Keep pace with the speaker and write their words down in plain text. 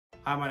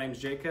Hi, my name is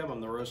Jacob. I'm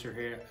the roaster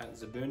here at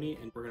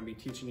Zabuni, and we're going to be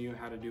teaching you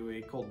how to do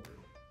a cold brew.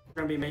 We're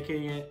going to be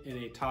making it in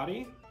a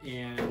toddy,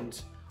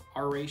 and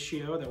our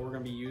ratio that we're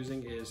going to be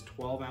using is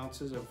 12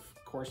 ounces of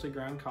coarsely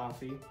ground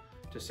coffee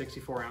to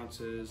 64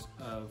 ounces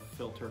of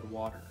filtered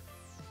water.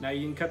 Now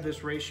you can cut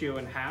this ratio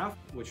in half,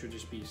 which would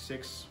just be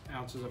 6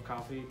 ounces of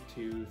coffee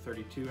to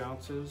 32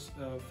 ounces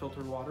of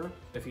filtered water.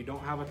 If you don't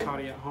have a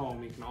toddy at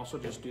home, you can also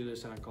just do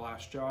this in a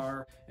glass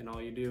jar, and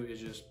all you do is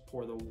just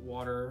pour the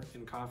water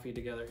and coffee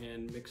together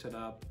in, mix it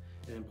up,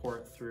 and then pour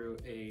it through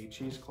a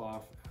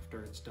cheesecloth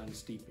after it's done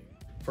steeping.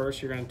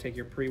 First, you're gonna take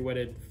your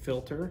pre-wetted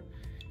filter,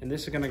 and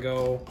this is gonna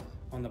go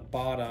on the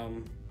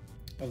bottom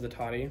of the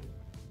toddy.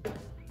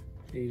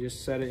 You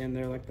just set it in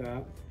there like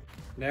that.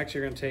 Next,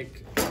 you're gonna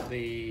take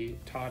the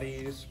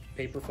toddy's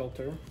paper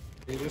filter.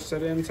 You just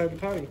set it inside the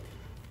toddy.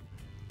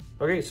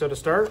 Okay, so to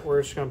start,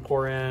 we're just gonna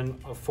pour in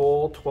a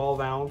full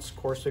 12-ounce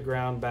coarsely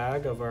ground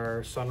bag of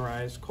our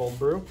Sunrise cold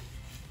brew.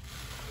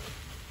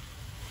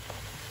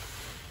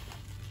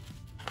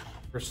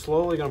 We're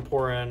slowly gonna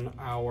pour in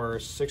our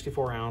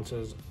 64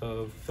 ounces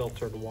of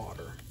filtered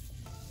water.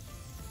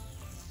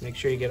 Make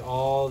sure you get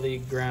all the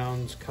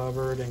grounds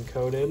covered and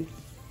coated.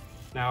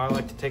 Now I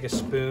like to take a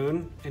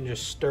spoon and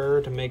just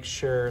stir to make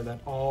sure that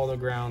all the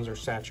grounds are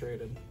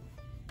saturated.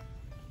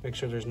 Make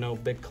sure there's no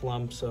big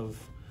clumps of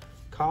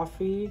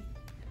coffee.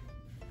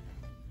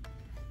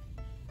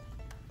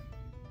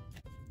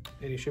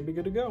 And you should be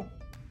good to go.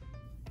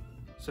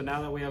 So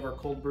now that we have our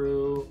cold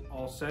brew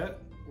all set,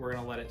 we're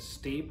gonna let it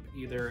steep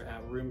either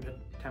at room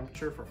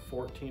temperature for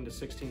 14 to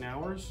 16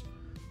 hours,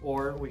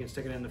 or we can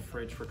stick it in the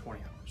fridge for 20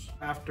 hours.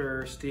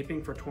 After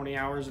steeping for 20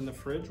 hours in the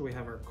fridge, we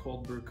have our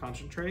cold brew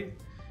concentrate.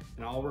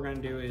 And all we're gonna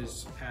do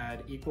is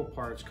add equal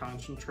parts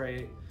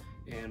concentrate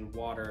and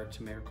water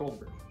to make our cold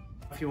brew.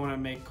 If you wanna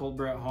make cold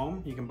brew at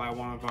home, you can buy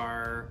one of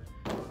our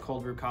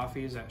cold brew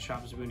coffees at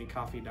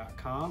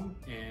shopzabunicoffee.com.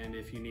 And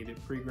if you need it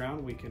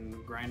pre-ground, we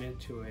can grind it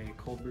to a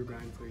cold brew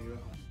grind for you at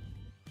home.